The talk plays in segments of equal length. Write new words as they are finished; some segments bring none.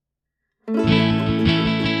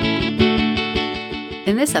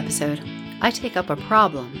In this episode, I take up a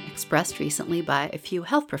problem expressed recently by a few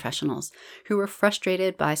health professionals who were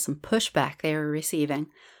frustrated by some pushback they were receiving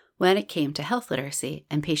when it came to health literacy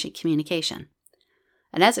and patient communication.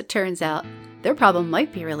 And as it turns out, their problem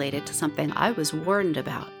might be related to something I was warned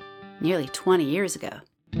about nearly 20 years ago.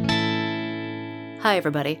 Hi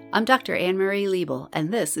everybody, I'm Dr. Anne-Marie Liebel,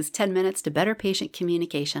 and this is 10 Minutes to Better Patient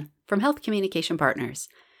Communication from Health Communication Partners.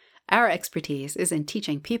 Our expertise is in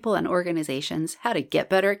teaching people and organizations how to get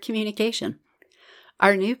better at communication.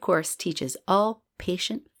 Our new course teaches all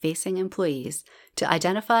patient-facing employees to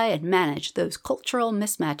identify and manage those cultural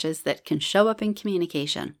mismatches that can show up in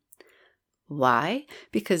communication. Why?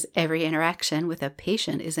 Because every interaction with a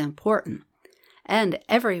patient is important, and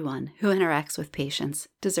everyone who interacts with patients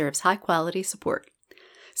deserves high-quality support.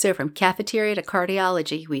 So from cafeteria to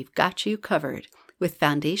cardiology, we've got you covered with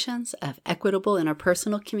foundations of equitable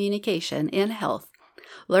interpersonal communication in health.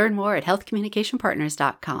 Learn more at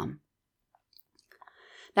healthcommunicationpartners.com.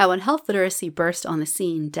 Now, when health literacy burst on the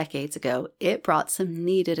scene decades ago, it brought some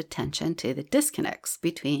needed attention to the disconnects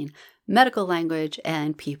between medical language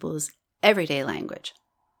and people's everyday language.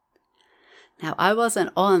 Now, I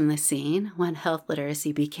wasn't on the scene when health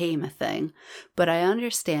literacy became a thing, but I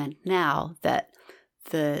understand now that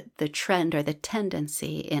the trend or the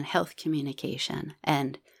tendency in health communication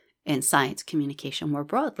and in science communication more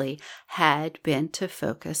broadly had been to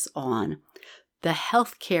focus on the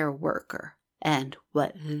healthcare worker and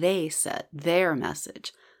what they said, their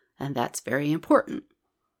message. And that's very important,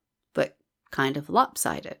 but kind of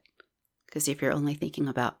lopsided. Because if you're only thinking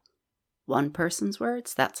about one person's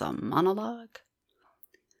words, that's a monologue.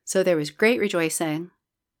 So there was great rejoicing,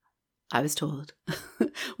 I was told,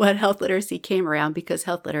 when health literacy came around because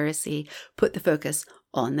health literacy put the focus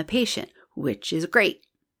on the patient, which is great.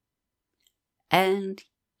 And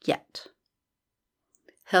yet,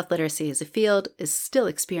 health literacy as a field is still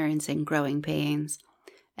experiencing growing pains.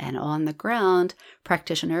 And on the ground,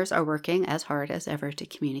 practitioners are working as hard as ever to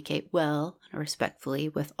communicate well and respectfully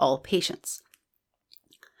with all patients.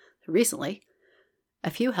 Recently, a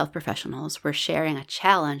few health professionals were sharing a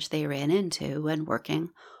challenge they ran into when working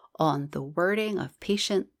on the wording of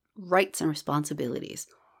patient rights and responsibilities.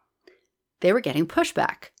 They were getting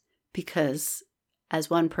pushback because,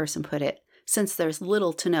 as one person put it, since there's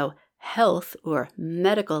little to no health or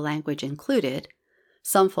medical language included,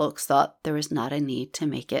 some folks thought there was not a need to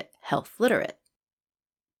make it health literate.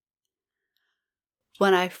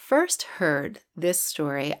 When I first heard this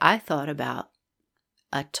story, I thought about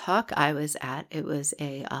a talk I was at. It was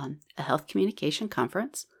a health communication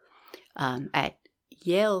conference at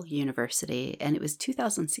Yale University, and it was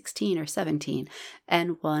 2016 or 17,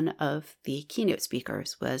 and one of the keynote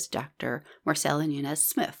speakers was Dr. Marcela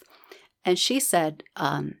Nunez-Smith. And she said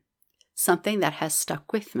something that has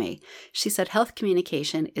stuck with me. She said health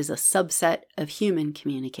communication is a subset of human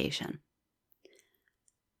communication.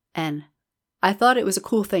 And I thought it was a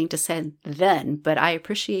cool thing to say then, but I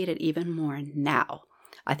appreciate it even more now.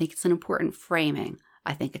 I think it's an important framing.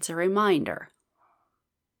 I think it's a reminder.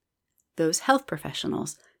 Those health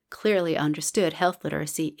professionals clearly understood health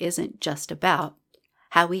literacy isn't just about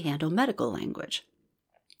how we handle medical language.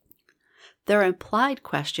 Their implied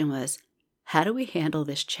question was, how do we handle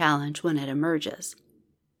this challenge when it emerges?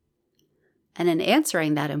 And in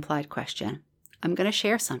answering that implied question, I'm going to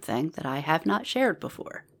share something that I have not shared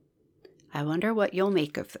before. I wonder what you'll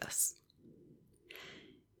make of this.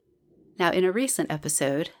 Now, in a recent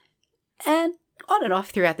episode, and on and off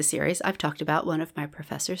throughout the series, I've talked about one of my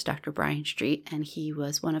professors, Dr. Brian Street, and he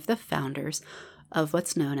was one of the founders of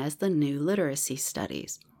what's known as the New Literacy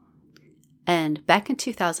Studies. And back in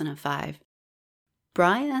 2005,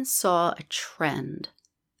 Brian saw a trend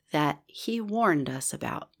that he warned us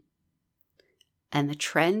about. And the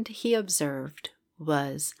trend he observed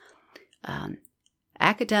was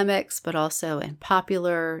academics, but also in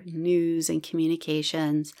popular news and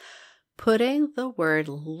communications, putting the word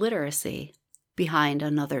literacy behind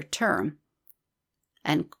another term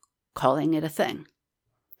and calling it a thing.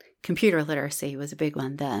 Computer literacy was a big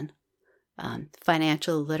one then.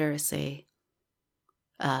 Financial literacy,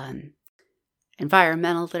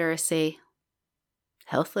 environmental literacy,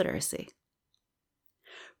 health literacy.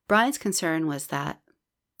 Brian's concern was that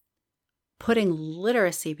putting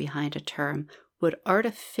literacy behind a term would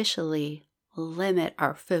artificially limit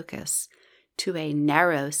our focus to a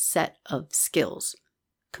narrow set of skills,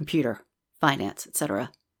 computer, finance,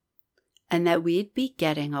 etc., and that we'd be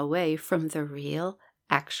getting away from the real,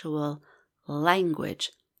 actual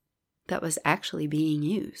language that was actually being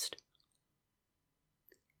used.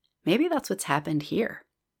 Maybe that's what's happened here.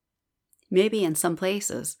 Maybe in some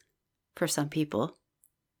places, for some people.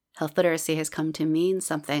 Health literacy has come to mean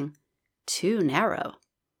something too narrow.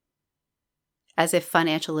 As if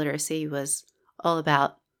financial literacy was all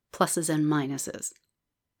about pluses and minuses.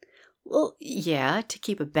 Well, yeah, to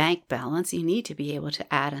keep a bank balance, you need to be able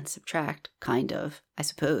to add and subtract, kind of, I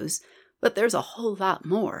suppose. But there's a whole lot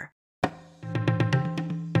more.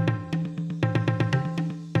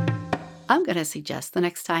 I'm going to suggest the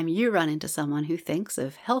next time you run into someone who thinks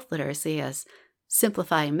of health literacy as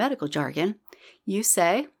simplifying medical jargon, you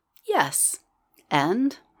say, yes,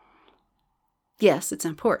 and yes, it's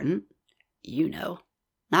important,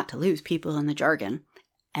 not to lose people in the jargon,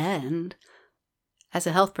 and as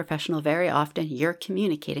a health professional, very often you're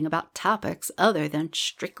communicating about topics other than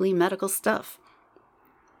strictly medical stuff.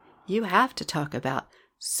 You have to talk about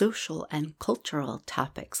social and cultural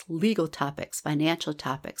topics, legal topics, financial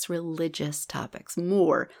topics, religious topics,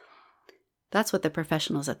 more. That's what the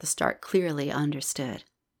professionals at the start clearly understood.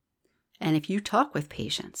 And if you talk with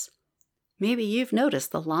patients, maybe you've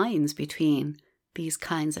noticed the lines between these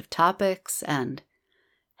kinds of topics and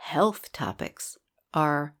health topics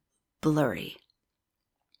are blurry.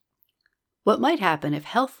 What might happen if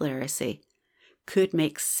health literacy could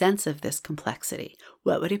make sense of this complexity?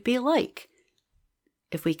 What would it be like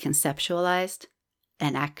if we conceptualized,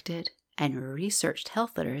 enacted, and researched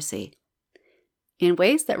health literacy in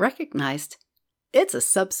ways that recognized it's a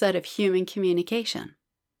subset of human communication?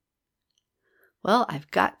 Well, I've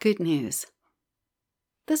got good news.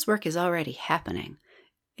 This work is already happening.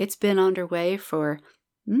 It's been underway for,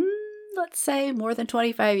 let's say, more than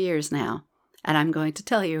 25 years now, and I'm going to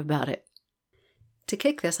tell you about it. To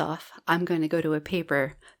kick this off, I'm going to go to a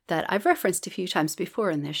paper that I've referenced a few times before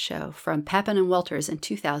in this show from Papin and Walters in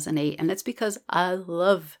 2008, and it's because I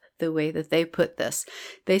love the way that they put this.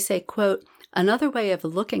 They say, quote, another way of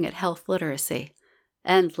looking at health literacy,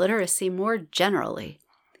 and literacy more generally,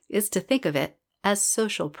 is to think of it as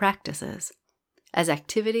social practices, as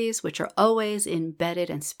activities which are always embedded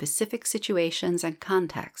in specific situations and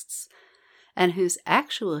contexts, and whose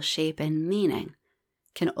actual shape and meaning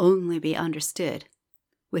can only be understood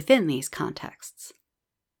within these contexts.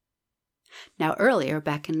 Now, earlier,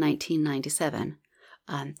 back in 1997,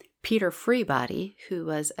 Peter Freebody, who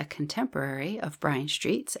was a contemporary of Brian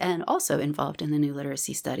Street's and also involved in the New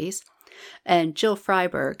Literacy Studies, and Jill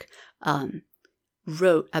Freiberg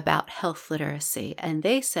wrote about health literacy, and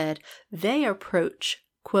they said they approach,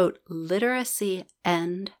 quote, literacy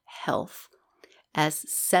and health as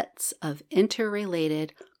sets of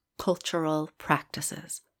interrelated cultural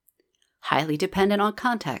practices, highly dependent on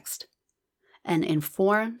context, and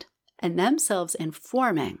informed and themselves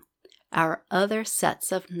informing our other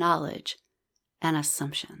sets of knowledge and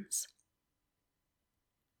assumptions.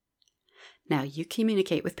 Now, you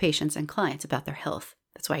communicate with patients and clients about their health.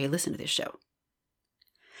 That's why you listen to this show.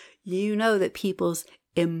 You know that people's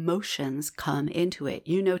emotions come into it.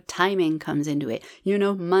 You know timing comes into it. You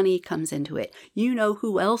know money comes into it. You know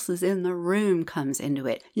who else is in the room comes into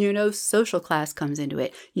it. You know social class comes into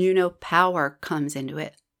it. You know power comes into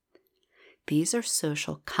it. These are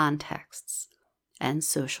social contexts and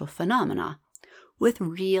social phenomena with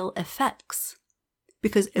real effects,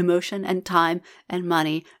 because emotion and time and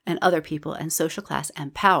money and other people and social class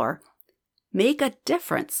and power make a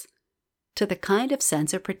difference to the kind of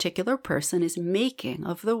sense a particular person is making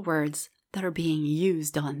of the words that are being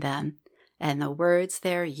used on them and the words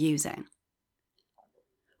they're using.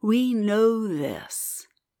 We know this,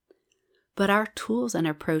 but our tools and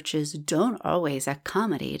approaches don't always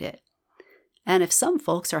accommodate it. And if some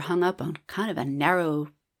folks are hung up on kind of a narrow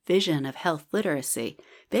vision of health literacy,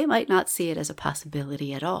 they might not see it as a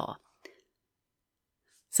possibility at all.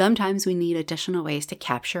 Sometimes we need additional ways to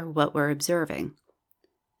capture what we're observing.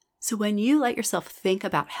 So when you let yourself think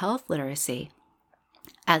about health literacy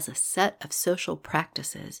as a set of social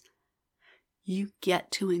practices, you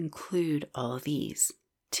get to include all these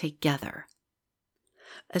together.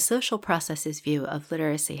 A social processes view of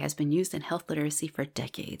literacy has been used in health literacy for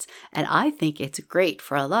decades, and I think it's great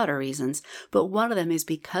for a lot of reasons, but one of them is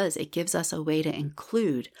because it gives us a way to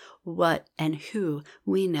include what and who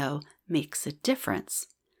we know makes a difference.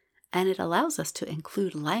 And it allows us to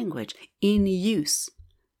include language in use,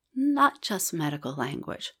 not just medical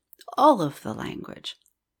language, all of the language.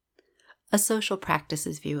 A social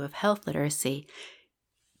practices view of health literacy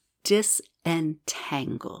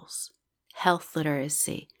disentangles health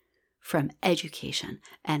literacy from education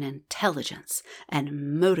and intelligence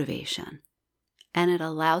and motivation, and it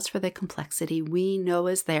allows for the complexity we know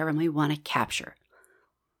is there and we want to capture.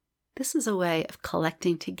 This is a way of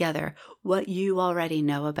collecting together what you already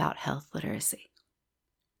know about health literacy.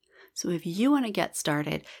 So if you want to get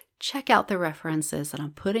started check out the references that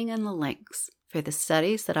I'm putting in the links for the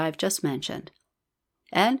studies that I've just mentioned.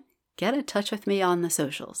 And get in touch with me on the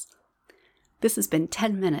socials. This has been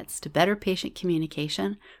 10 Minutes to Better Patient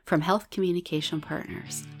Communication from Health Communication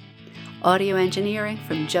Partners. Audio engineering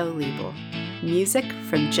from Joe Liebel. Music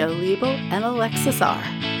from Joe Liebel and Alexis R.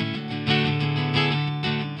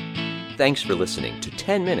 Thanks for listening to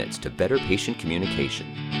 10 Minutes to Better Patient Communication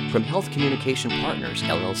from Health Communication Partners,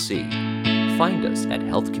 LLC. Find us at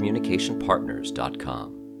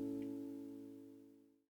healthcommunicationpartners.com.